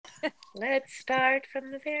Let's start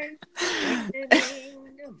from the very beginning.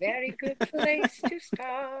 A very good place to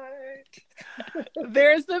start.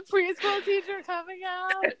 There's the preschool teacher coming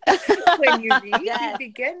out. When you read, Yes. you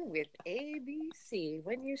begin with A, B, C.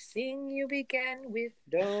 When you sing, you begin with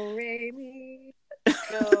Do, Re, Mi.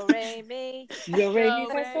 Do, re, mi. Do, Re, Mi,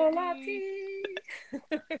 Do, Fa, re, Sol, La, mi.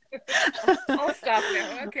 Ti. I'll stop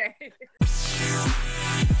now. Okay.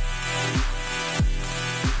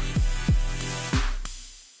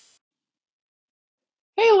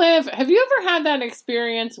 Hey, Liv, have you ever had that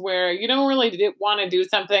experience where you don't really want to do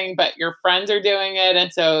something, but your friends are doing it,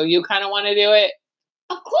 and so you kind of want to do it?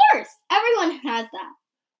 Of course, everyone has that.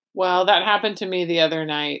 Well, that happened to me the other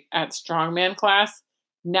night at strongman class.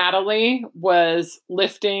 Natalie was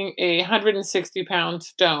lifting a 160-pound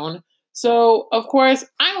stone, so of course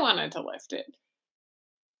I wanted to lift it.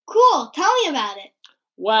 Cool, tell me about it.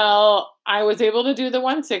 Well, I was able to do the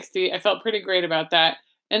 160. I felt pretty great about that.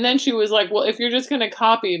 And then she was like, well, if you're just going to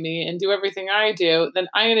copy me and do everything I do, then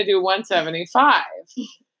I'm going to do 175.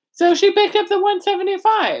 So she picked up the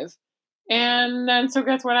 175. And then, so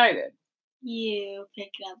guess what I did? You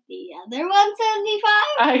picked up the other 175?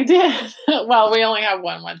 I did. Well, we only have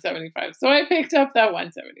one 175. So I picked up that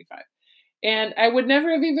 175. And I would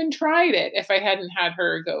never have even tried it if I hadn't had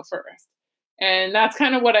her go first. And that's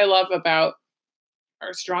kind of what I love about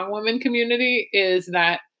our strong women community, is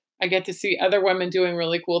that I get to see other women doing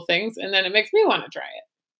really cool things, and then it makes me want to try it.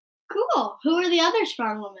 Cool. Who are the other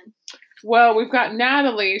strong women? Well, we've got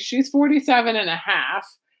Natalie. She's 47 and a half.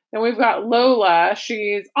 Then we've got Lola.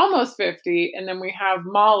 She's almost 50. And then we have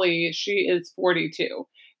Molly. She is 42.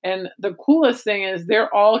 And the coolest thing is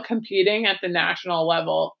they're all competing at the national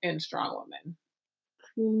level in strong women.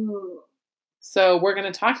 Cool. So we're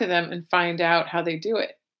going to talk to them and find out how they do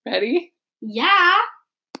it. Ready? Yeah.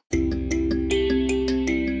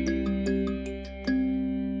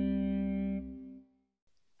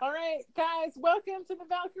 All right, guys, welcome to the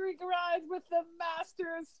Valkyrie Garage with the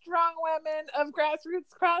master strong women of grassroots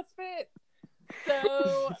CrossFit.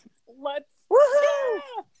 So let's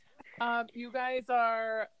Woohoo! you guys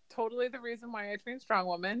are totally the reason why I train strong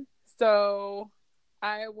women. So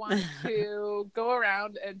I want to go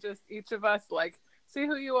around and just each of us see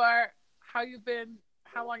who you are, how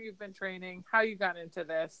long you've been training, how you got into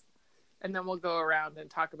this, and then we'll go around and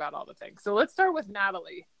talk about all the things. So let's start with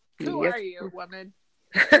Natalie. Who are you, woman?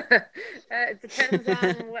 It depends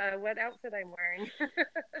on what outfit I'm wearing.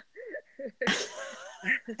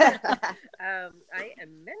 I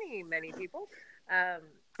am many people.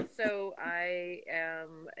 So I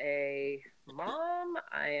am a mom.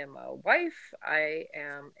 I am a wife. I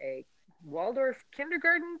am a Waldorf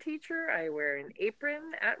kindergarten teacher. I wear an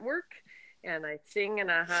apron at work, and I sing in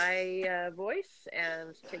a high voice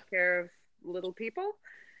and take care of little people.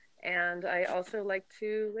 And I also like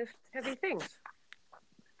to lift heavy things.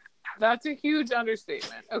 That's a huge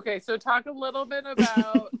understatement. Okay, so talk a little bit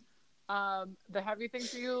about the heavy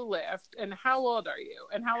things you lift, and how old are you,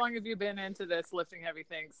 and how long have you been into this lifting heavy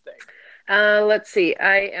things thing? Let's see.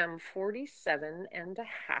 I am 47 and a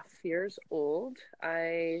half years old.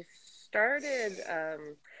 I started,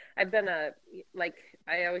 I've been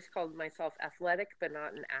I always called myself athletic, but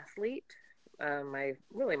not an athlete. My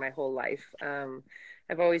whole life.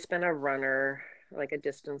 I've always been a runner, like a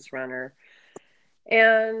distance runner.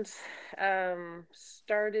 And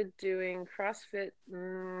started doing CrossFit,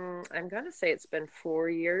 I'm going to say it's been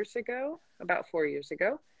about 4 years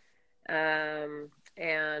ago.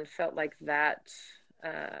 And felt like that,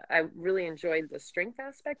 I really enjoyed the strength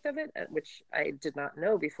aspect of it, which I did not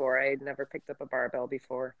know before. I had never picked up a barbell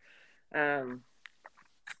before.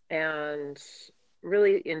 And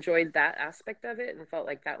really enjoyed that aspect of it and felt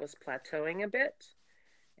like that was plateauing a bit.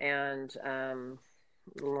 And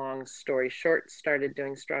long story short, started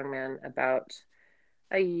doing strongman about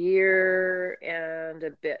a year and a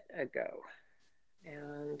bit ago,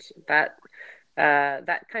 and that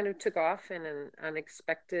kind of took off in an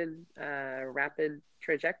unexpected, rapid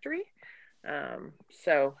trajectory.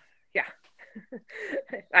 So yeah,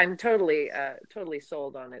 I'm totally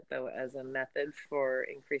sold on it though, as a method for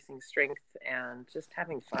increasing strength and just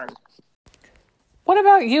having fun. What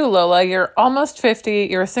about you, Lola? You're almost 50.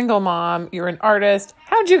 You're a single mom. You're an artist.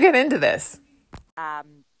 How'd you get into this?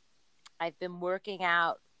 I've been working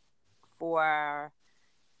out for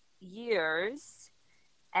years,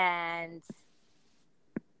 and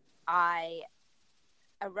I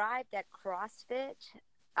arrived at CrossFit.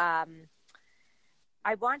 I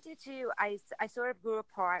sort of grew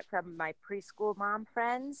apart from my preschool mom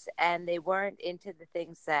friends, and they weren't into the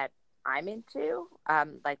things that I'm into,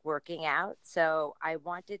 like working out. So I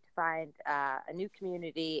wanted to find a new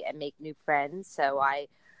community and make new friends. So I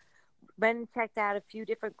went and checked out a few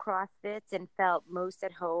different CrossFits and felt most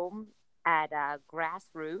at home at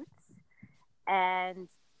Grassroots. And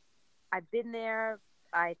I've been there,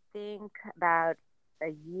 I think, about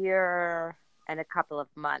a year and a couple of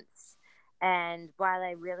months. And while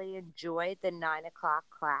I really enjoyed the 9 o'clock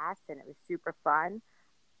class and it was super fun,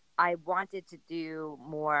 I wanted to do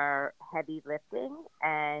more heavy lifting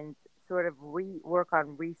and sort of work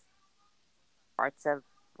on parts of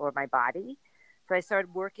or my body. So I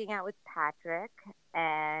started working out with Patrick,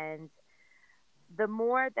 and the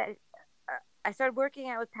more that I started working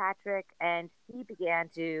out with Patrick, and he began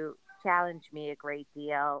to challenge me a great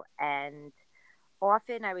deal. And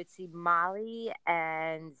often I would see Molly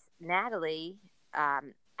and Natalie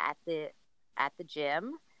at the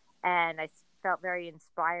gym, and I felt very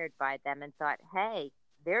inspired by them and thought, hey,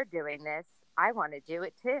 they're doing this. I want to do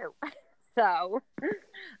it too. So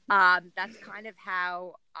that's kind of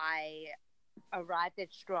how I arrived at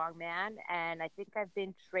Strongman. And I think I've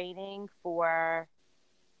been training for,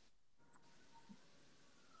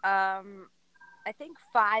 I think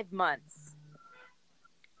 5 months.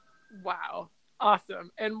 Wow.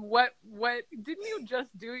 Awesome. And what didn't you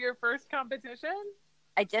just do your first competition?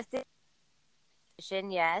 I just did.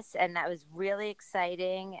 Yes, and that was really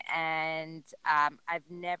exciting. And I've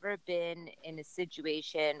never been in a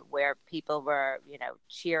situation where people were,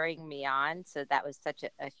 cheering me on. So that was such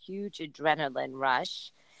a huge adrenaline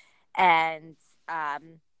rush. And I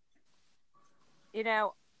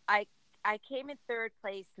came in third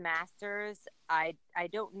place Masters. I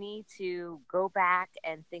don't need to go back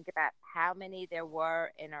and think about how many there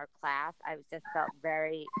were in our class. I just felt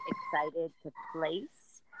very excited to place.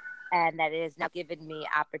 And that it has now given me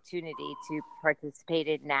opportunity to participate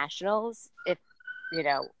in nationals if,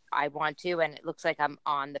 I want to. And it looks like I'm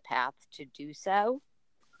on the path to do so.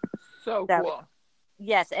 So cool.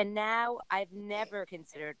 Yes. And now I've never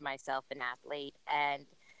considered myself an athlete. And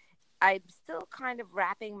I'm still kind of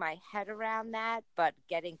wrapping my head around that, but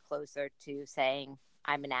getting closer to saying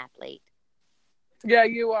I'm an athlete. Yeah,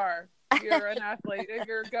 you are. You're an athlete. If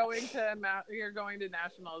you're going to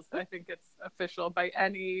nationals, I think it's official by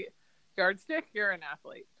any yardstick. You're an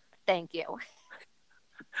athlete. Thank you.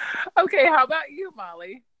 Okay, how about you,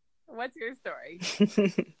 Molly? What's your story?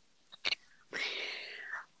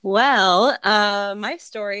 Well, my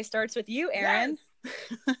story starts with you, Erin. Yes.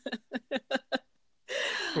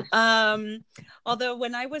 Although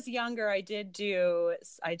when I was younger, I did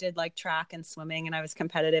like track and swimming, and I was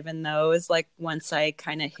competitive in those. Like once I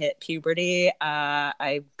kind of hit puberty,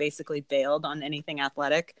 I basically bailed on anything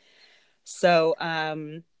athletic. So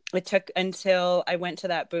it took until I went to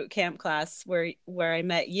that boot camp class where I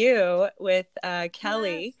met you with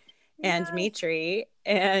Kelly and Mitri,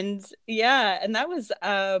 and and that was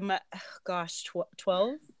 12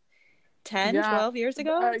 years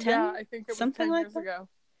ago. 10? Yeah, I think it was something 10 years ago.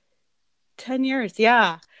 10 years,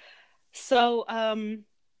 yeah. So, I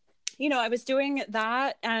was doing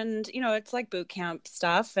that, and, it's like boot camp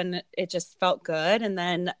stuff, and it just felt good. And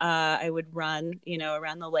then I would run,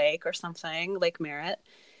 around the lake or something, Lake Merritt.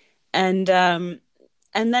 And then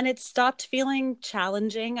it stopped feeling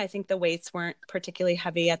challenging. I think the weights weren't particularly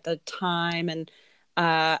heavy at the time, and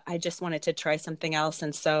I just wanted to try something else.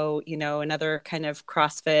 And so, another kind of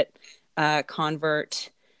CrossFit convert.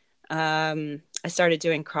 I started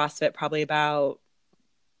doing CrossFit probably about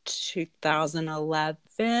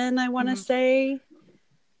 2011, I want to say.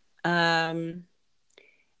 And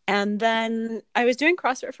then I was doing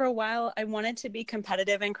CrossFit for a while. I wanted to be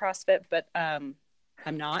competitive in CrossFit, but I'm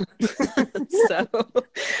not. So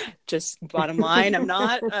just bottom line, I'm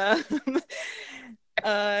not.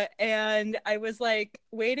 And I was like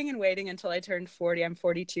waiting until I turned 40. I'm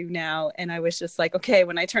 42 now. And I was just like, okay,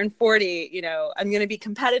 when I turn 40, I'm going to be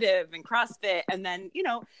competitive in CrossFit. And then,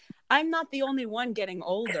 I'm not the only one getting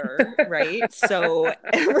older, right? So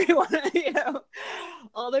everyone,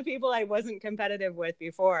 all the people I wasn't competitive with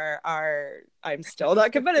before I'm still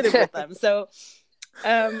not competitive with them. So,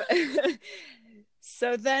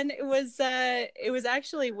 so then it was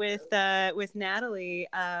actually with Natalie,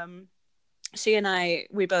 she and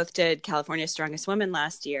we both did California's Strongest Women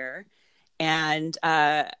last year. And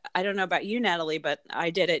I don't know about you, Natalie, but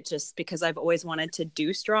I did it just because I've always wanted to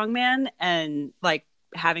do strongman. And like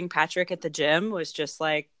having Patrick at the gym was just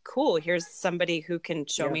like, cool, here's somebody who can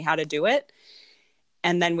show me how to do it.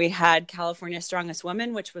 And then we had California's Strongest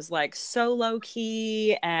Women, which was like so low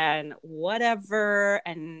key and whatever.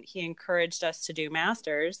 And he encouraged us to do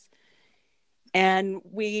Masters. And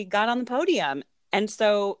we got on the podium. And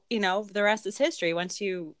so, the rest is history. Once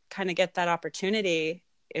you kind of get that opportunity,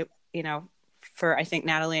 for I think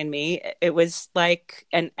Natalie and me, it was like,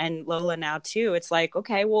 and Lola now too, it's like,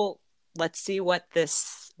 okay, well, let's see what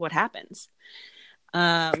happens.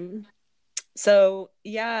 So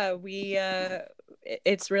yeah,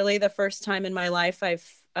 it's really the first time in my life I've,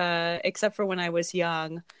 except for when I was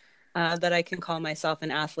young, that I can call myself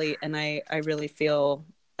an athlete. And I really feel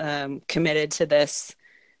committed to this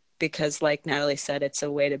because, like Natalie said, it's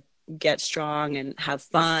a way to get strong and have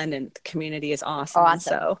fun, and the community is awesome.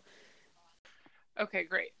 So, okay,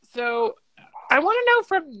 great. So I want to know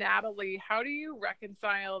from Natalie, how do you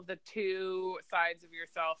reconcile the two sides of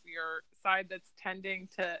yourself, your side that's tending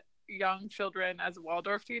to young children as a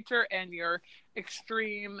Waldorf teacher and your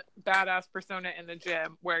extreme badass persona in the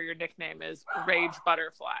gym where your nickname is Rage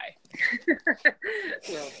Butterfly?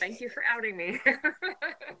 Well, thank you for outing me.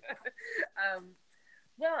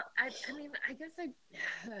 Well, I mean, I guess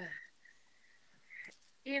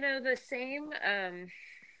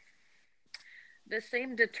the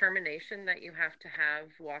same determination that you have to have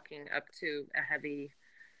walking up to a heavy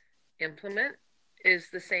implement is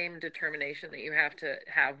the same determination that you have to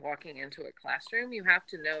have walking into a classroom. You have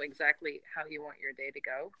to know exactly how you want your day to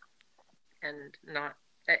go, and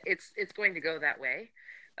it's going to go that way.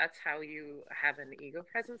 That's how you have an ego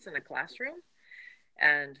presence in a classroom.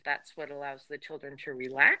 And that's what allows the children to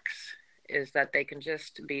relax, is that they can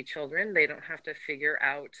just be children. They don't have to figure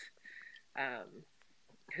out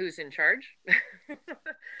who's in charge.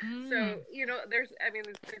 So,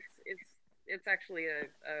 it's actually a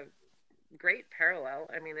great parallel.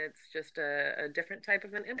 I mean, it's just a different type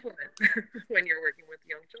of an implement when you're working with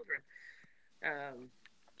young children.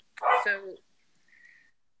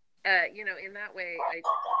 In that way,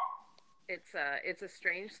 it's a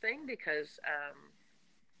strange thing because,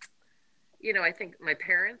 I think my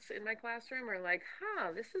parents in my classroom are like,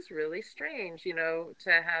 this is really strange, to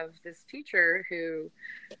have this teacher who,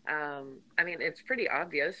 it's pretty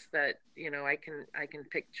obvious that, I can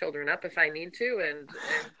pick children up if I need to and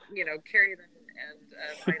carry them and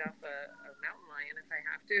fight off a mountain lion if I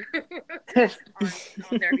have to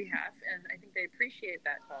on their behalf. And I think they appreciate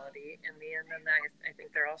that quality in the end. And I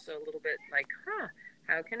think they're also a little bit like,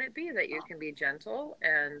 how can it be that you can be gentle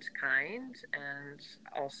and kind and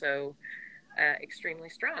also extremely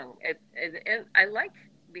strong? And I like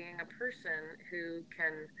being a person who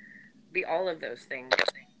can be all of those things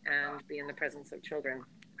and be in the presence of children.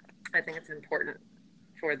 I think it's important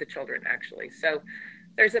for the children, actually. So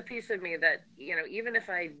there's a piece of me that, even if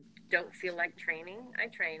I don't feel like training, I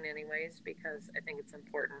train anyways, because I think it's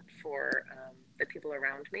important for the people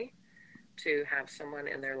around me to have someone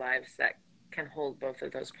in their lives that can hold both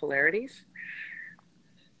of those polarities.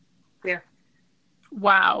 Yeah.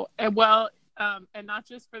 Wow. And well, and not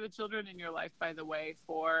just for the children in your life, by the way,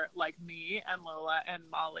 for like me and Lola and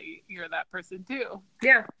Molly, you're that person too.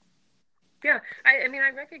 Yeah. Yeah. I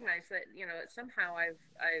recognize that, somehow I've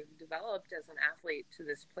developed as an athlete to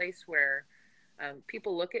this place where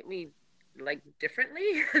people look at me like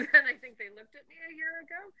differently than I think they looked at me a year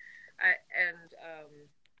ago.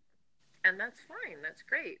 And that's fine. That's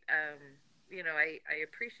great. I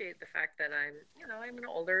appreciate the fact that I'm an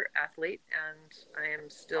older athlete and I am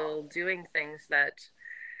still doing things that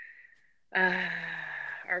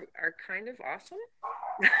are kind of awesome.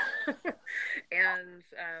 And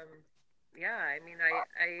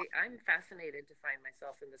I'm fascinated to find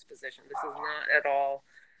myself in this position. This is not at all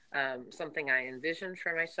something I envisioned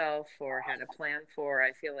for myself or had a plan for.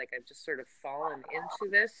 I feel like I've just sort of fallen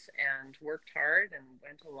into this and worked hard and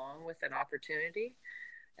went along with an opportunity.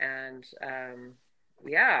 And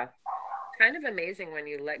kind of amazing when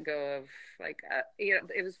you let go of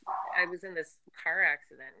I was in this car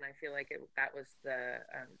accident, and I feel like that was the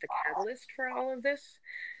catalyst for all of this,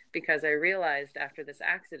 because I realized after this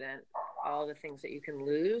accident all the things that you can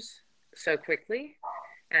lose so quickly.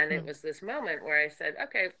 And it was this moment where I said,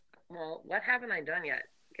 okay, well, what haven't I done yet?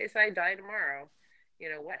 In case I die tomorrow,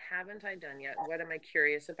 what haven't I done yet? What am I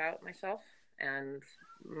curious about myself and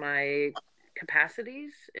my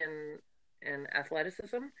capacities in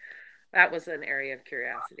athleticism? That was an area of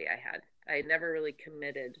curiosity I had. I had never really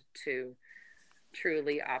committed to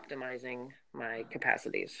truly optimizing my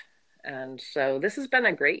capacities. And so this has been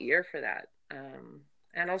a great year for that.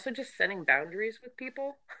 And also just setting boundaries with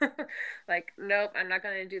people. Like, nope, I'm not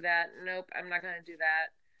going to do that. Nope, I'm not going to do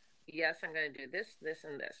that. Yes, I'm going to do this, this,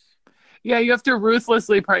 and this. Yeah, you have to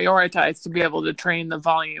ruthlessly prioritize to be able to train the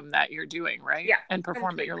volume that you're doing, right? Yeah. And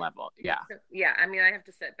perform at your level. Yeah. Yeah, I have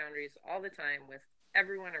to set boundaries all the time with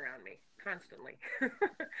everyone around me, constantly.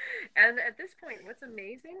 And at this point, what's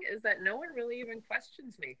amazing is that no one really even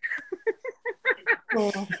questions me.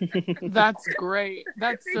 That's great.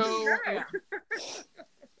 That's so... Yeah.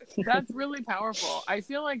 That's really powerful. I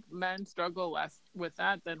feel like men struggle less with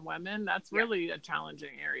that than women. That's really a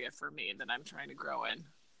challenging area for me that I'm trying to grow in.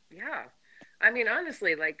 Yeah. I mean,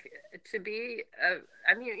 honestly, like to be,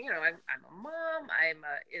 I mean, you know, I'm a mom. I'm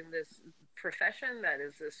in this profession that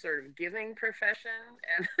is this sort of giving profession,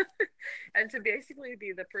 and and to basically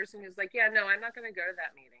be the person who's like, yeah, no, I'm not going to go to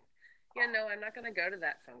that meeting. Yeah, no, I'm not going to go to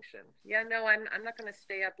that function. Yeah, no, I'm not going to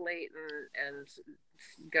stay up late and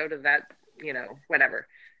go to that, you know, whatever.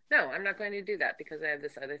 No, I'm not going to do that because I have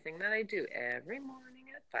this other thing that I do every morning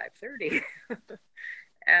at 5:30.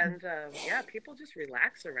 And yeah, people just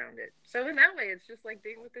relax around it. So in that way, it's just like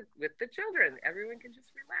being with the children. Everyone can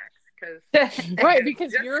just relax because Right,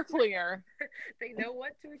 because you're clear. They know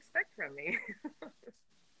what to expect from me.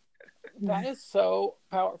 That is so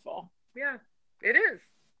powerful. Yeah, it is.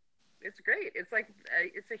 It's great. It's like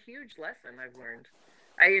it's a huge lesson I've learned.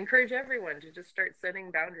 I encourage everyone to just start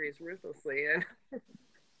setting boundaries ruthlessly, and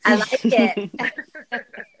I like it.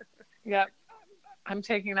 Yep. I'm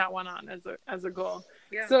taking that one on as a goal.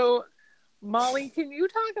 Yeah. So, Molly, can you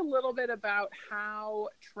talk a little bit about how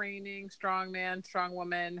training strongman,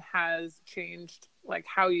 strongwoman has changed, like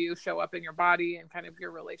how you show up in your body and kind of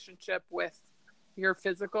your relationship with your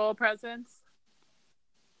physical presence?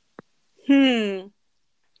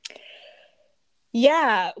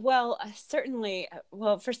 Yeah, well, certainly.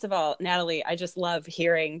 Well, first of all, Natalie, I just love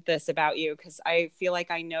hearing this about you because I feel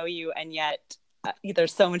like I know you, and yet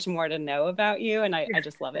there's so much more to know about you, and I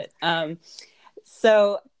just love it. Yeah,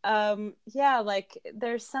 like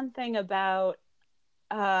there's something about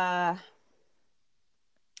well,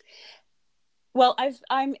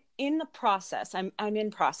 I'm in the process. I'm in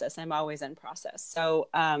process. I'm always in process. So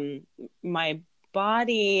my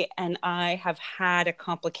body and I have had a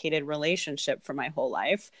complicated relationship for my whole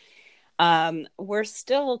life. We're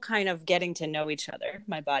still kind of getting to know each other,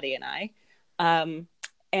 my body and I.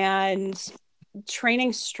 And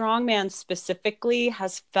training strongman specifically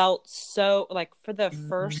has felt so, like, for the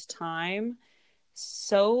first time,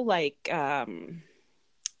 so like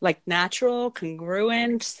natural,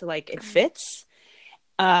 congruent, like it fits,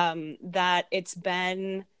 that it's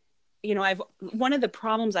been, you know, one of the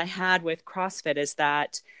problems I had with CrossFit is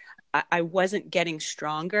that I wasn't getting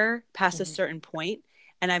stronger past a certain point.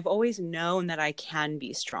 And I've always known that I can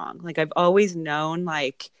be strong. Like I've always known,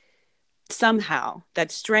 like, somehow that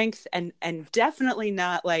strength and definitely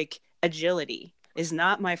not like agility is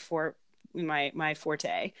not my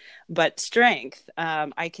forte, but strength.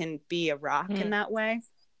 I can be a rock in that way.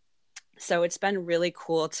 So it's been really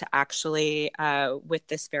cool to actually, with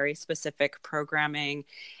this very specific programming,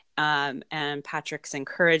 and Patrick's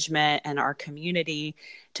encouragement and our community,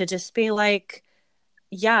 to just be like,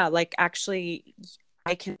 yeah, like actually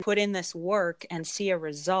I can put in this work and see a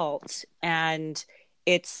result. And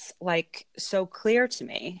it's like so clear to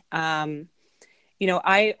me. You know,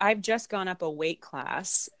 I've just gone up a weight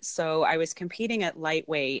class. So I was competing at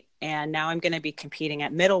lightweight, and now I'm going to be competing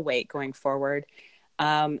at middleweight going forward.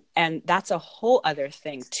 And that's a whole other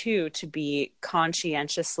thing too, to be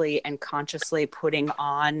conscientiously and consciously putting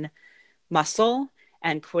on muscle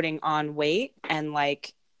and putting on weight, and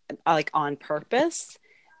like on purpose,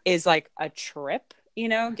 is like a trip, you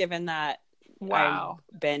know, given that Wow.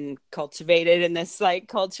 I've been cultivated in this like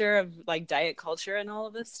culture of like diet culture and all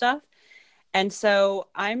of this stuff. And so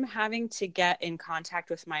I'm having to get in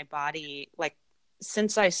contact with my body. Like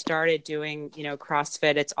since I started doing, you know,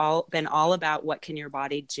 CrossFit, it's been all about what can your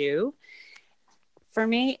body do for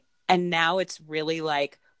me. And now it's really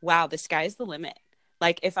like, wow, the sky's the limit.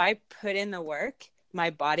 Like if I put in the work,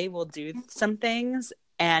 my body will do some things.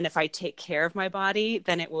 And if I take care of my body,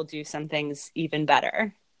 then it will do some things even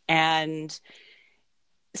better. And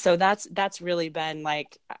so that's really been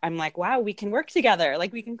like, I'm like, wow, we can work together.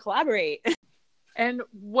 Like we can collaborate. And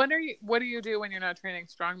what do you do when you're not training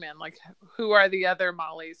strongman? Like who are the other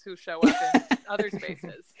Mollies who show up in other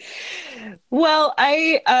spaces? Well,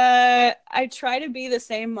 I try to be the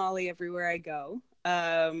same Molly everywhere I go.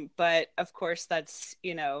 But of course that's,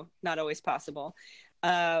 you know, not always possible.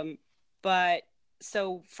 But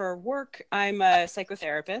so for work, I'm a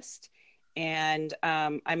psychotherapist, and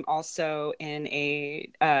I'm also in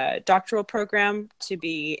a doctoral program to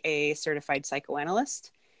be a certified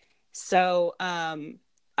psychoanalyst. So I'm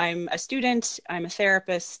a student, I'm a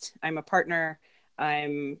therapist, I'm a partner,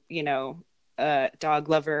 I'm, you know, a dog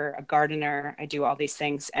lover, a gardener. I do all these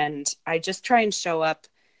things, and I just try and show up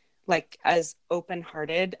like as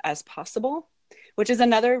open-hearted as possible, which is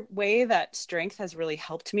another way that strength has really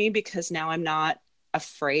helped me, because now I'm not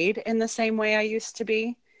afraid in the same way I used to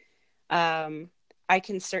be. I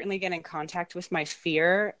can certainly get in contact with my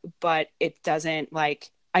fear, but it doesn't, like,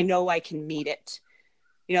 I know I can meet it.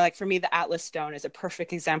 You know, like for me, the Atlas stone is a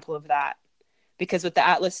perfect example of that, because with the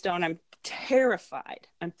Atlas stone, I'm terrified.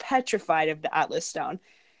 I'm petrified of the Atlas stone.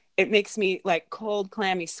 It makes me like cold,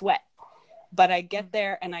 clammy sweat. But I get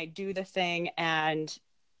there and I do the thing, and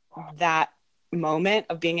that moment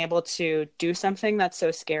of being able to do something that's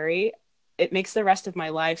so scary, it makes the rest of my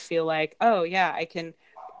life feel like, oh yeah, I can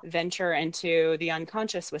venture into the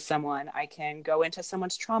unconscious with someone. I can go into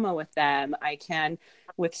someone's trauma with them. I can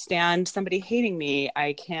withstand somebody hating me.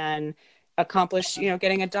 I can accomplish, you know,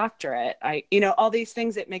 getting a doctorate. All these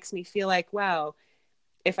things, it makes me feel like, wow,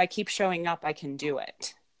 if I keep showing up, I can do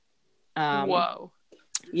it. Whoa.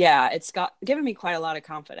 Yeah, it's given me quite a lot of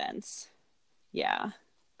confidence. Yeah.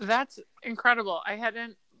 That's incredible. I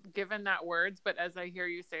hadn't given that words, but as I hear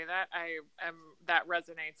you say that, that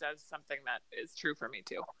resonates as something that is true for me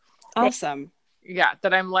too. Awesome. Yeah,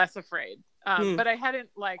 that I'm less afraid. But I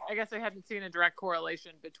guess I hadn't seen a direct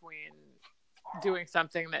correlation between doing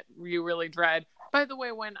something that you really dread. By the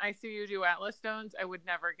way, when I see you do Atlas stones, I would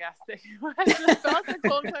never guess that you had just thought the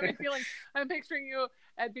cold climate feeling. I'm picturing you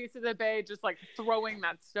at Beast of the Bay just like throwing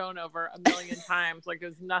that stone over a million times like it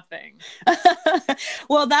was nothing.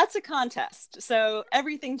 Well, that's a contest. So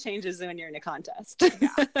everything changes when you're in a contest.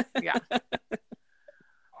 Yeah.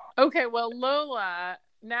 Okay, well, Lola,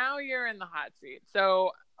 now you're in the hot seat.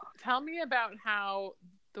 So tell me about how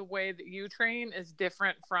the way that you train is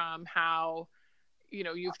different from how, you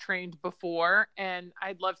know, you've trained before. And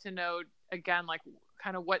I'd love to know, again, like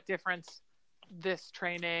kind of what difference this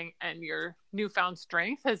training and your newfound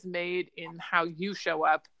strength has made in how you show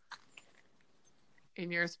up in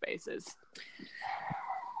your spaces.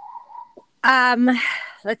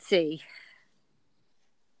 Let's see.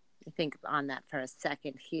 Let me think on that for a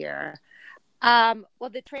second here. Well,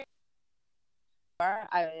 the training,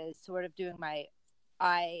 I was sort of doing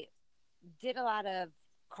I did a lot of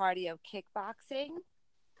cardio kickboxing,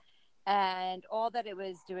 and all that it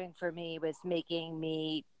was doing for me was making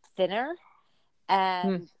me thinner.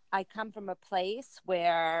 And I come from a place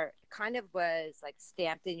where it kind of was like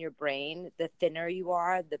stamped in your brain, the thinner you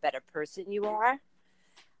are, the better person you are.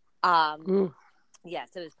 Yeah,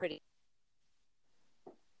 so it was pretty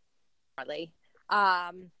hardly.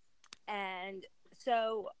 And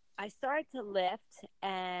so I started to lift,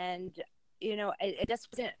 and you know,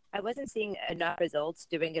 I wasn't seeing enough results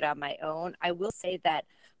doing it on my own. I will say that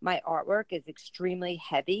my artwork is extremely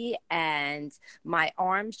heavy, and my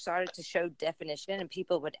arms started to show definition, and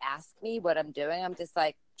people would ask me what I'm doing. I'm just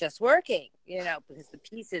like, just working, you know, because the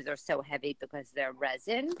pieces are so heavy because they're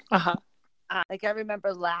resin. Like I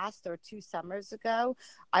remember last or 2 summers ago,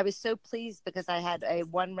 I was so pleased because I had a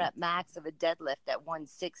 1 rep max of a deadlift at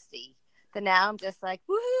 160. So now I'm just like,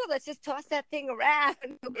 woohoo, let's just toss that thing around.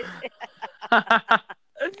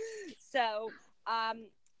 So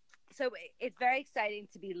it's very exciting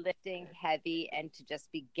to be lifting heavy and to just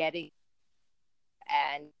be getting,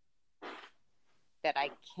 and that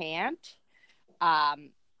I can't.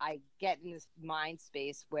 I get in this mind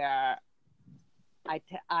space where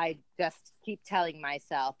I just keep telling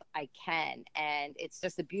myself I can. And it's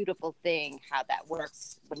just a beautiful thing how that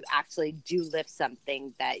works when you actually do lift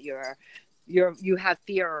something that you have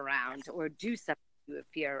fear around, or do something you have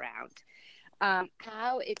fear around.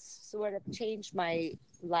 How it's sort of changed my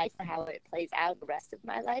life, or how it plays out the rest of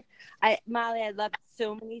my life. Molly, I love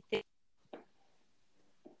so many things.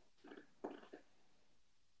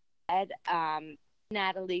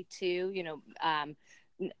 Natalie too, you know,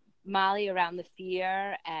 Molly around the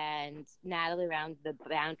fear, and Natalie around the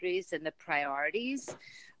boundaries and the priorities.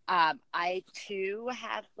 I too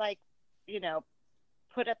have, like, you know,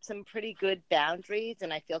 put up some pretty good boundaries,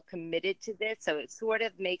 and I feel committed to this. So it sort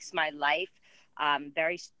of makes my life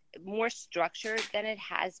very more structured than it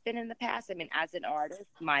has been in the past. I mean, as an artist,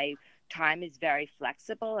 my time is very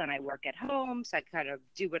flexible, and I work at home, so I kind of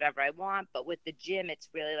do whatever I want. But with the gym, it's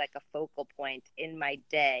really like a focal point in my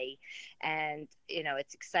day. And, you know,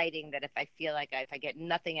 it's exciting that if I feel like if I get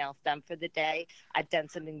nothing else done for the day, I've done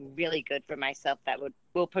something really good for myself that will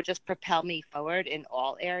just propel me forward in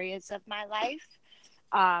all areas of my life.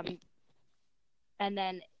 And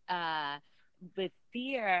then with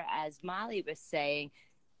fear, as Molly was saying,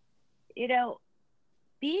 you know,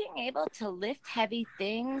 being able to lift heavy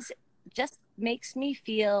things just makes me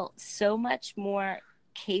feel so much more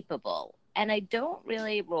capable. And I don't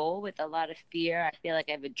really roll with a lot of fear. I feel like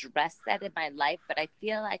I've addressed that in my life, but I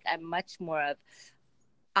feel like I'm much more of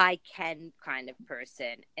I can kind of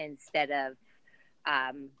person, instead of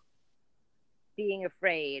being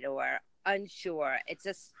afraid or unsure. It's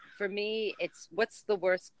just, for me, it's what's the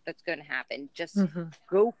worst that's going to happen? Just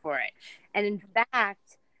go for it. And in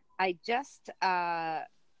fact, I just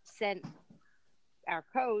sent our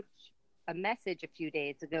coach a message a few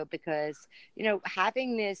days ago because, you know,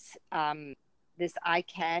 having this this I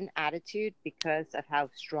can attitude because of how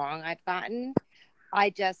strong I've gotten,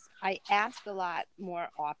 I ask a lot more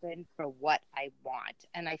often for what I want.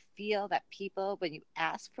 And I feel that people, when you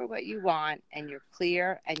ask for what you want and you're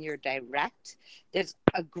clear and you're direct, there's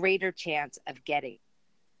a greater chance of getting.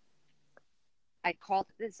 I called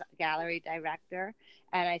this gallery director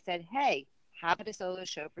and I said, hey, how about a solo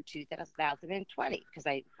show for 2020? Because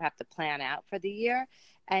I have to plan out for the year.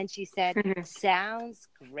 And she said, sounds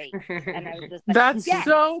great. And I was just like, that's yes.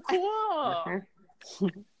 so cool.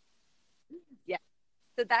 Yeah.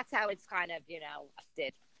 So that's how it's kind of, you know,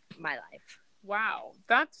 did my life. Wow.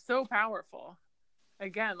 That's so powerful.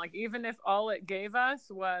 Again, like even if all it gave us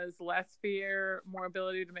was less fear, more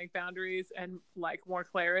ability to make boundaries, and like more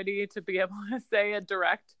clarity to be able to say a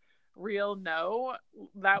direct, real no,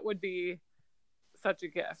 that would be such a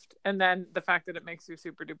gift. And then the fact that it makes you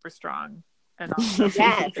super duper strong and awesome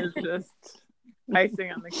Yes. is just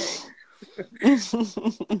icing on the cake.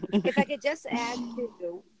 If I could just add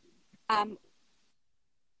to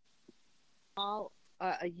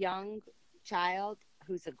a young child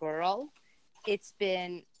who's a girl,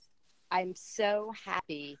 I'm so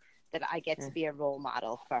happy that I get to be a role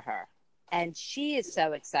model for her. And she is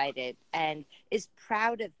so excited and is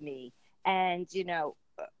proud of me. And, you know,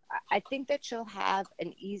 I think that she'll have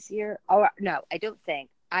an easier,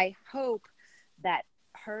 I hope that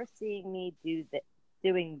her seeing me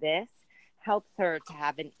doing this helps her to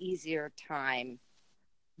have an easier time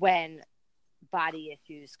when body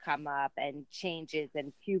issues come up and changes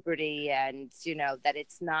and puberty, and, you know, that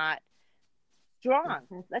it's not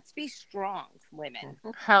strong. Let's be strong women.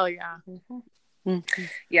 Hell yeah.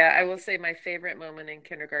 Yeah, I will say my favorite moment in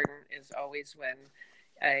kindergarten is always when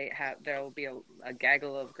there will be a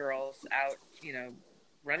gaggle of girls out, you know,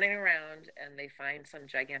 running around, and they find some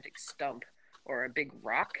gigantic stump or a big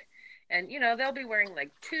rock. And, you know, they'll be wearing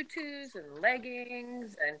like tutus and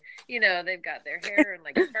leggings, and, you know, they've got their hair in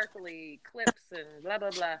like sparkly clips and blah,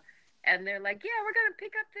 blah, blah. And they're like, yeah, we're going to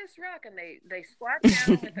pick up this rock. And they squat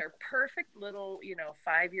down with their perfect little, you know,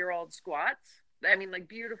 5-year-old squats. I mean, like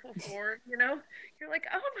beautiful form, you know, you're like,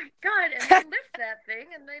 oh my God. And they lift that thing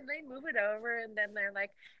and they move it over. And then they're like,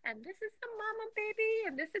 and this is the mama baby.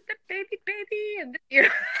 And this is the baby. And, you know,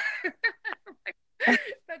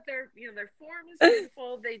 but their form is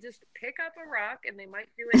beautiful. They just pick up a rock, and they might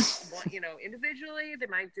do it, you know, individually. They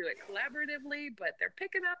might do it collaboratively, but they're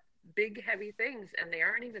picking up big, heavy things, and they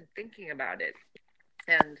aren't even thinking about it.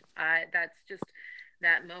 And that's just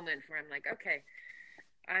that moment where I'm like, okay,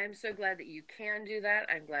 I'm so glad that you can do that.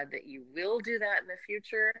 I'm glad that you will do that in the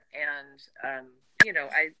future. And, you know,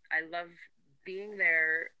 I love being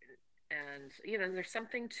there, and, you know, there's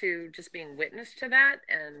something to just being witness to that.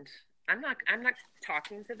 And I'm not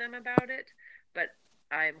talking to them about it, but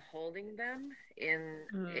I'm holding them in,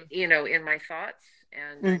 you know, in my thoughts,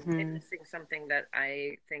 and I'm witnessing something that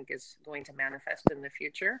I think is going to manifest in the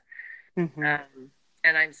future.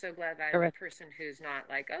 And I'm so glad that I'm a person who's not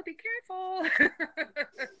like, oh, be careful.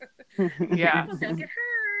 Yeah. They'll get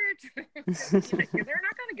hurt. They're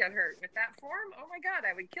not going to get hurt with that form. Oh my God,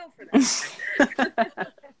 I would kill for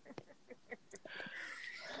that.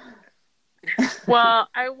 Well,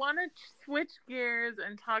 I want to switch gears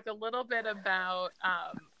and talk a little bit about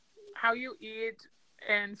how you eat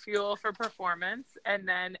and fuel for performance, and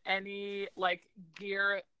then any like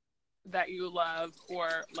gear that you love,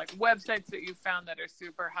 or like websites that you found that are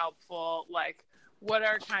super helpful. Like, what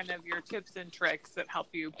are kind of your tips and tricks that help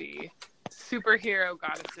you be superhero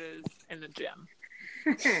goddesses in the gym?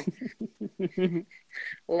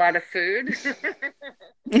 A lot of food.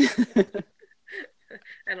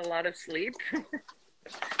 And a lot of sleep.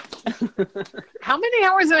 How many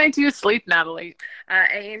hours a night do you sleep, Natalie? I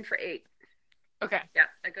aim for 8. Okay. Yeah,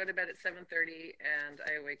 I go to bed at 7:30 and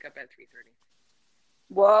I wake up at 3:30.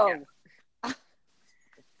 Whoa. Yeah.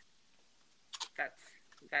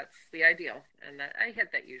 That's the ideal, and I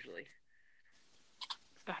hit that usually.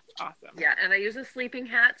 That's awesome. Yeah, and I use a sleeping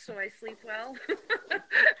hat so I sleep well.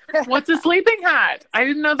 What's a sleeping hat? I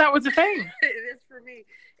didn't know that was a thing. It is for me.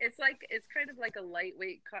 It's kind of like a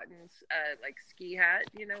lightweight cotton like ski hat,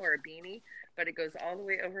 you know, or a beanie, but it goes all the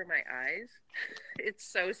way over my eyes. It's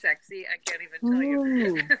so sexy. I can't even tell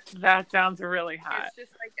you. That sounds really hot. It's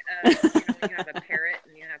just like you know, when you have a parrot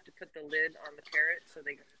and you have to put the lid on the parrot so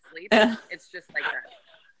they go to sleep. It's just like that.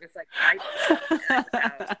 It's like I'm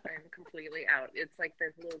out. I'm completely out. It's like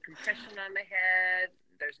there's a little compression on my head.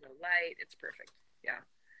 There's no light. It's perfect. Yeah.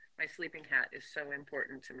 My sleeping hat is so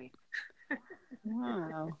important to me.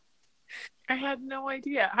 Wow. I had no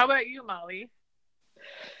idea. How about you, Molly?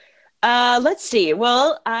 Let's see.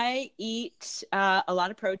 Well, I eat a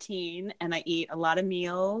lot of protein and I eat a lot of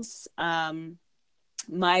meals.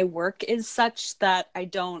 My work is such that I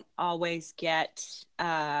don't always get,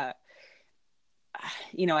 I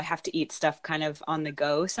have to eat stuff kind of on the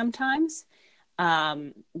go sometimes.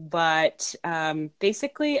 But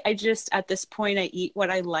basically, at this point, I eat what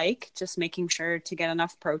I like, just making sure to get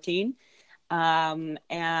enough protein. And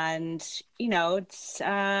it's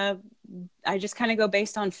I just kind of go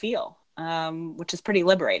based on feel, which is pretty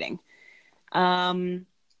liberating.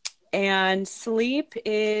 And sleep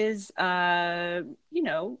is I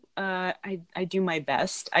do my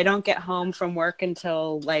best. I don't get home from work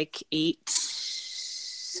until like 8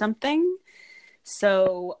 something,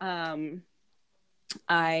 so then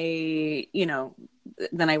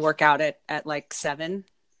I work out at like 7.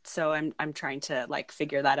 So I'm trying to like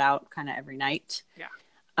figure that out kind of every night. Yeah.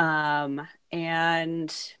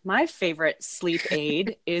 And my favorite sleep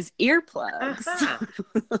aid is earplugs.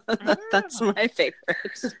 That's my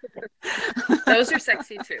favorite. Those are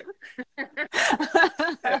sexy too.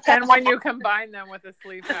 And when you combine them with a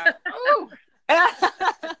sleep app, ooh.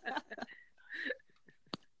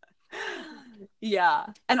 Yeah.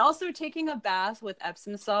 And also taking a bath with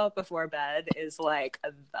Epsom salt before bed is like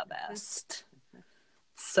the best.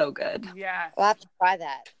 So good. Yeah. We'll have to try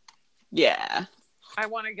that. Yeah. I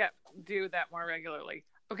want to do that more regularly.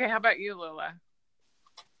 Okay, how about you, Lula?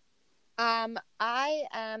 I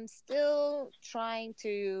am still trying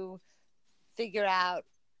to figure out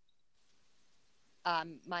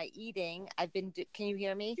my eating. Can you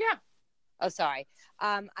hear me? Yeah. Oh, sorry.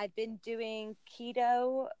 I've been doing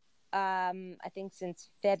keto, I think since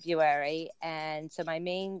February. And so my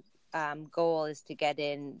main goal is to get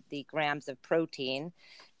in the grams of protein.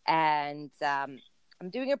 And I'm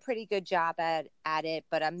doing a pretty good job at it,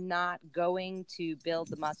 but I'm not going to build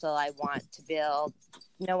the muscle I want to build.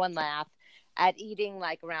 No one laugh at eating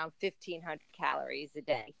like around 1,500 calories a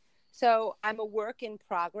day. So I'm a work in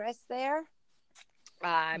progress there.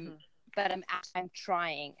 But I'm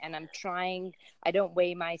trying, and I'm trying. I don't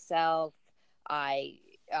weigh myself. I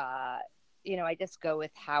just go with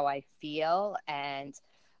how I feel, and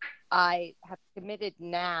I have committed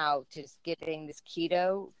now to just getting this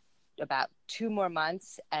keto about 2 more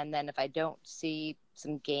months, and then if I don't see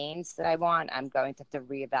some gains that I want, I'm going to have to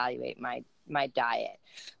reevaluate my diet.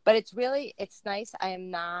 But it's nice. I'm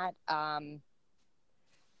not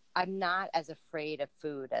as afraid of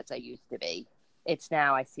food as I used to be. It's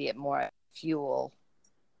now I see it more fuel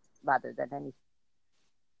rather than anything.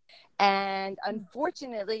 And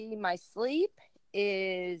unfortunately, my sleep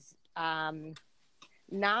is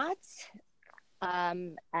not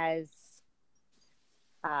as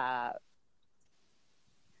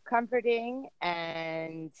comforting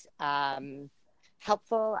and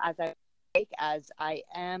helpful as I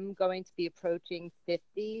am going to be approaching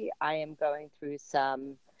 50. I am going through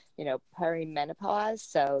some perimenopause.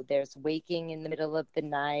 So there's waking in the middle of the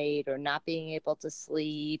night or not being able to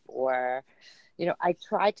sleep, or, I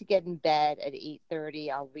try to get in bed at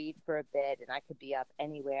 8:30. I'll read for a bit and I could be up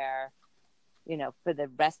anywhere, for the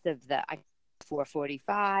rest of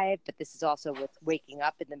 4:45, but this is also with waking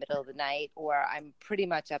up in the middle of the night, or I'm pretty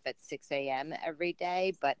much up at 6 a.m. every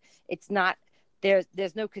day, but it's not,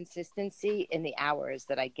 there's no consistency in the hours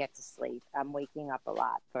that I get to sleep. I'm waking up a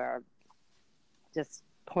lot for just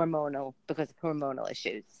because of hormonal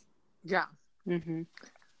issues. Yeah. Mm-hmm.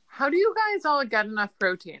 How do you guys all get enough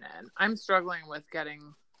protein in? I'm struggling with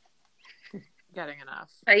getting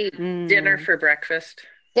enough. I eat dinner for breakfast.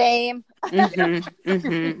 Same. Mm-hmm.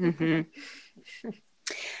 Mm-hmm. Mm-hmm.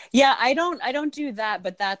 Yeah, I don't do that,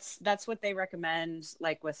 but that's what they recommend,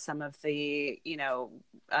 like with some of the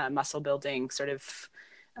muscle building sort of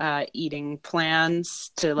eating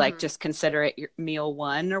plans, to like just consider it your meal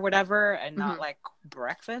 1 or whatever, and not like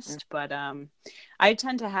breakfast. But I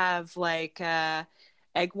tend to have like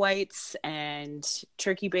egg whites and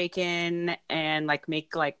turkey bacon, and like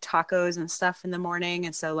make like tacos and stuff in the morning,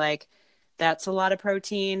 and so like that's a lot of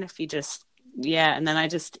protein if you just and then I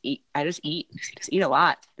just eat a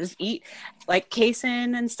lot, just eat like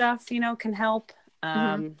casein and stuff can help.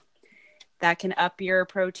 That can up your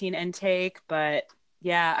protein intake, but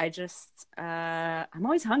I'm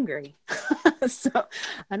always hungry. So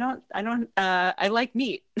I like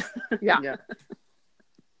meat. Yeah.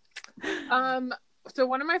 So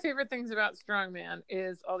one of my favorite things about Strongman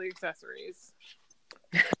is all the accessories.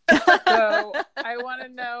 So I want to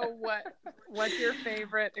know what's your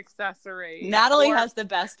favorite accessory. Natalie has the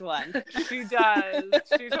best one. She does.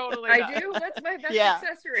 She totally does. I do. What's my best Yeah.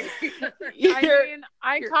 accessory?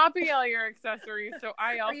 I copy all your accessories, so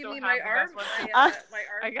I also you mean have my the arm? best ones. My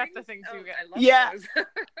arm I got things? the things you get. I love Yeah. those.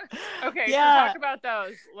 Okay, Yeah. so talk about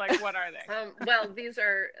those. Like, what are they? Well,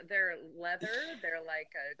 they're leather. They're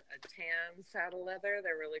like a tan saddle leather.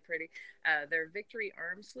 They're really pretty. They're Victory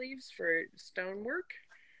arm sleeves for stonework.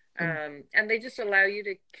 And they just allow you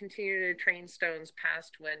to continue to train stones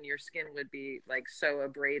past when your skin would be like so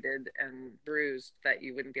abraded and bruised that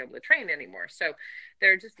you wouldn't be able to train anymore. So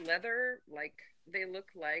they're just leather, like they look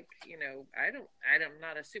like, I'm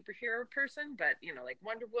not a superhero person, but like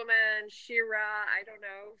Wonder Woman, She-Ra, I don't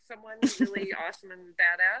know, someone really awesome and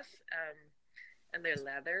badass. And they're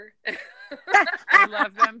leather. I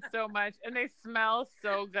love them so much, and they smell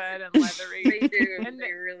so good and leathery. They do.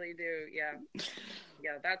 They really do. Yeah.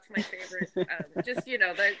 Yeah, that's my favorite. Just,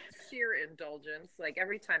 the sheer indulgence. Like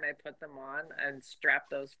every time I put them on and strap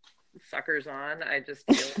those suckers on, I just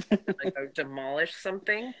feel like I demolish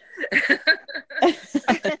something. And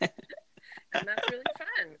that's really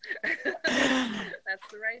fun. That's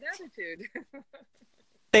the right attitude.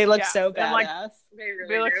 They look so badass. Like,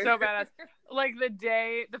 they look do. so badass. Like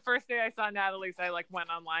the first day I saw Natalie's, I like went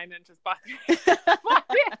online and just bought the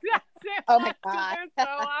exact same. Oh my God. They're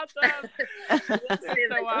so awesome. They're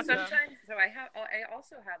so awesome. Sometimes, I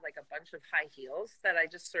also have like a bunch of high heels that I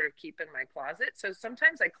just sort of keep in my closet. So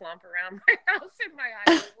sometimes I clomp around my house in my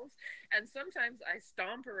high heels, and sometimes I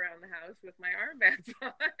stomp around the house with my armbands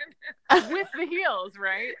on. With the heels,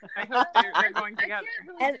 right? I hope they're going together. I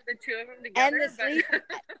can't really do the two of them together, And the sleeve. but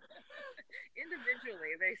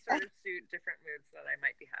individually they sort of suit different moods that I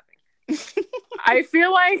might be having. I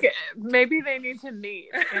feel like maybe they need to meet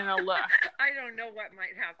in a look. I don't know what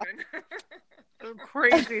might happen.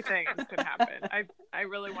 Crazy things could happen. I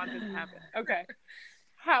really want this to happen. Okay.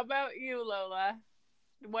 How about you, Lola?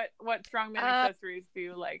 What strongman accessories do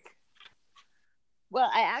you like?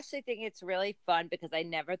 Well, I actually think it's really fun because I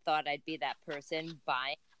never thought I'd be that person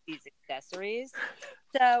buying these accessories.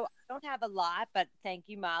 So I don't have a lot, but thank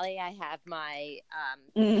you, Molly. I have my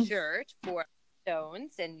shirt for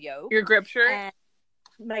stones and yoke. Your grip shirt? And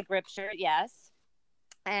my grip shirt, yes.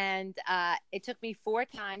 And it took me 4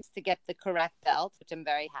 times to get the correct belt, which I'm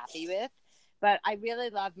very happy with. But I really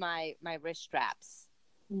love my wrist straps.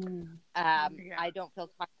 I don't feel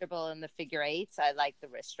comfortable in the figure 8s. I like the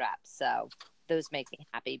wrist straps. So those make me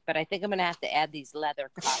happy. But I think I'm going to have to add these leather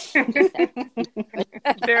cuffs.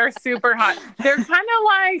 They're super hot. They're kind of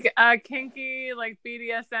like a kinky, like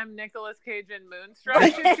BDSM Nicolas Cage and Moonstruck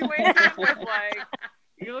situation with like,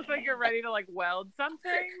 you look like you're ready to like weld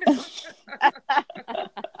something.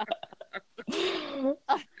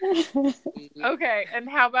 Okay, and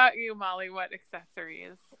how about you, Molly? What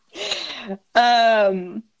accessories?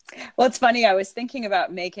 Well, it's funny. I was thinking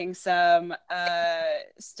about making some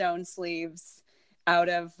stone sleeves out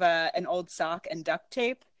of an old sock and duct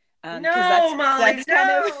tape. Molly, that's no. kind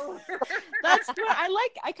of that's what I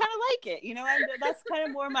like. I kind of like it, and that's kind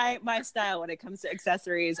of more my style when it comes to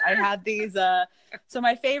accessories. I have these. So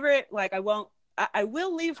my favorite, like, I will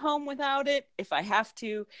leave home without it if I have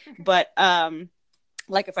to, but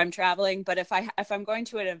like if I'm traveling. But if I'm going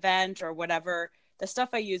to an event or whatever, the stuff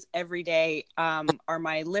I use every day are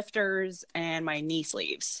my lifters and my knee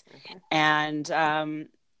sleeves. Okay. And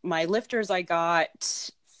my lifters I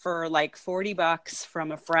got for like $40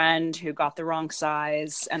 from a friend who got the wrong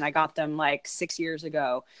size, and I got them like 6 years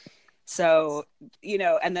ago. So,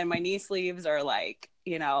 and then my knee sleeves are like,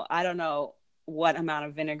 I don't know what amount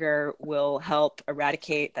of vinegar will help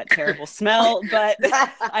eradicate that terrible smell, but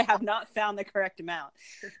I have not found the correct amount.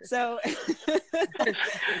 So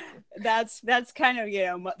that's kind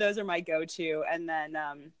of, those are my go-to. And then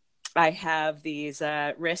I have these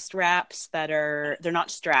wrist wraps they're not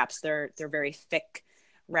straps. They're very thick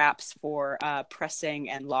wraps for pressing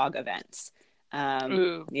and log events.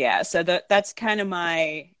 Yeah. So that's kind of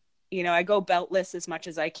my, I go beltless as much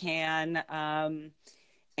as I can.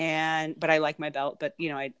 But I like my belt, but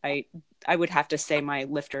I would have to say my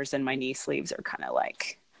lifters and my knee sleeves are kind of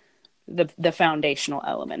like the foundational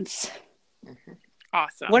elements.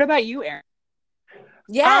 Awesome. What about you, Erin?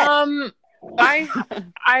 Yes.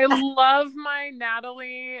 I love my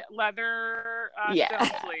Natalie leather stone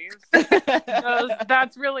sleeves.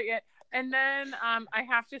 That's really it. And then I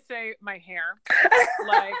have to say my hair,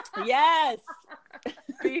 like yes,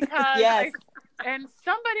 because yes. And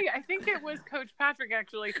somebody, I think it was Coach Patrick,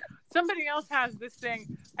 actually, somebody else has this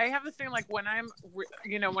thing. I have this thing, like when I'm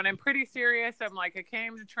pretty serious, I'm like, I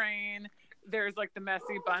came to train, there's like the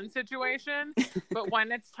messy bun situation, but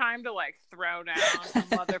when it's time to like throw down a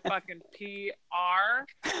motherfucking PR,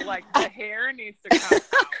 like the hair needs to come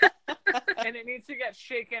out and it needs to get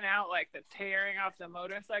shaken out, like the tearing off the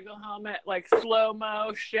motorcycle helmet, like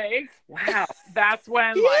slow-mo shake. Wow. That's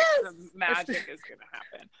when like the magic is gonna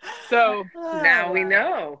happen. So now we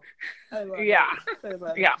know. Yeah.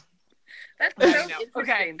 Yeah. That's so interesting.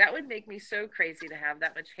 Okay. That would make me so crazy to have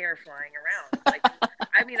that much hair flying around. Like,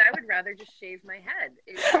 I mean, I would rather just shave my head.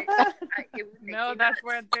 It would make no, me that's nuts.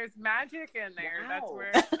 where there's magic in there. Wow.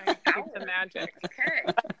 That's where I keep the magic.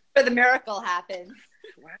 Okay. Where the miracle happens.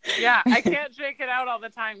 Wow. Yeah, I can't shake it out all the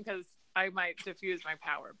time because I might diffuse my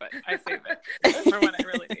power, but I save it for when I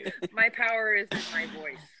really need it. My power is in my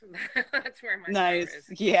voice. That's where my Nice. power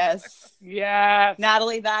is. Yes. Yes.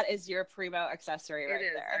 Natalie, that is your primo accessory right It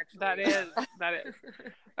is, there. actually. That is.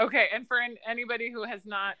 Okay, and for anybody who has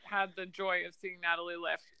not had the joy of seeing Natalie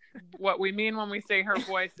lift, what we mean when we say her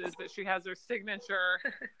voice is that she has her signature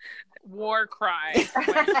war cry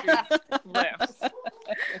when she lifts.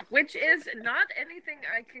 Which is not anything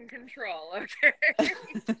I can control, okay? It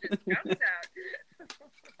just comes out.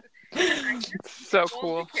 I just So don't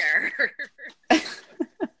cool. care.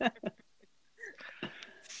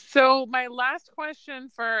 So my last question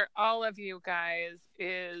for all of you guys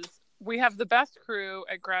is, we have the best crew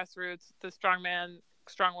at Grassroots, the Strongman,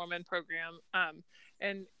 Strongwoman program.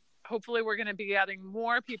 And hopefully we're going to be adding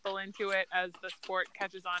more people into it as the sport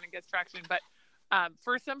catches on and gets traction. But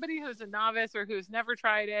for somebody who's a novice or who's never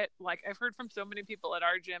tried it, like I've heard from so many people at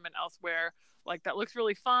our gym and elsewhere, like that looks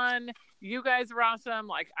really fun. You guys are awesome.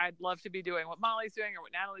 Like I'd love to be doing what Molly's doing or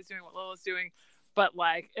what Natalie's doing, what Lola's doing, but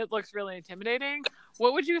like it looks really intimidating.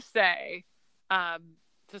 What would you say to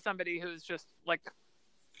somebody who's just like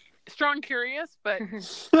strong curious, but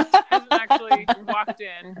hasn't actually walked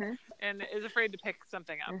in and is afraid to pick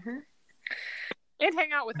something up and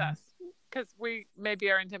hang out with us because we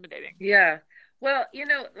maybe are intimidating? Yeah. Well,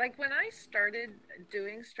 like when I started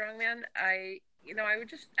doing strongman, I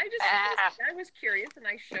was curious and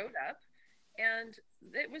I showed up, and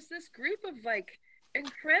it was this group of like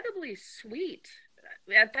incredibly sweet.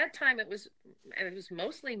 At that time, it was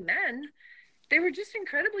mostly men. They were just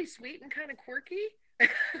incredibly sweet and kind of quirky.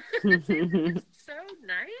 They were just so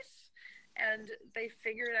nice, and they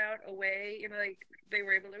figured out a way. Like they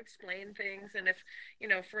were able to explain things, and if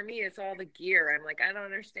for me, it's all the gear. I'm like, I don't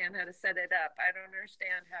understand how to set it up. I don't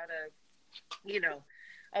understand how to,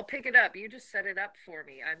 I'll pick it up. You just set it up for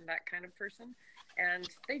me. I'm that kind of person. And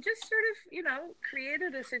they just sort of,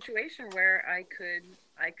 created a situation where I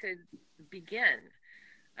could begin.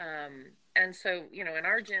 And so, in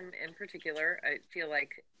our gym in particular, I feel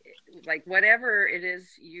like whatever it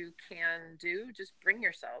is you can do, just bring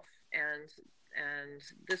yourself, and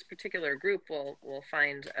this particular group will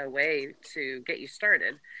find a way to get you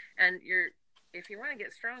started. And if you want to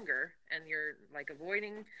get stronger and you're like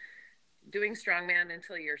avoiding doing strongman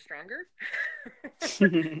until you're stronger,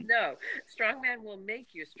 no, strongman will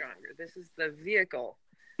make you stronger. This is the vehicle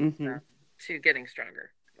to getting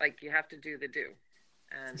stronger. Like you have to do the do.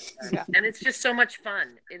 And it's just so much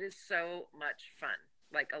fun. It is so much fun.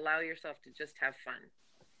 Like allow yourself to just have fun.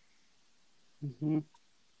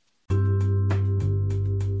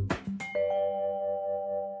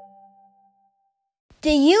 Do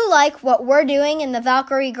you like what we're doing in the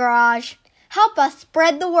Valkyrie Garage? Help us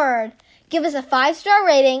spread the word. Give us a 5-star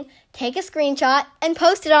rating, take a screenshot, and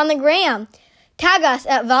post it on the gram. Tag us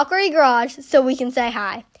at Valkyrie Garage so we can say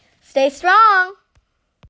hi. Stay strong!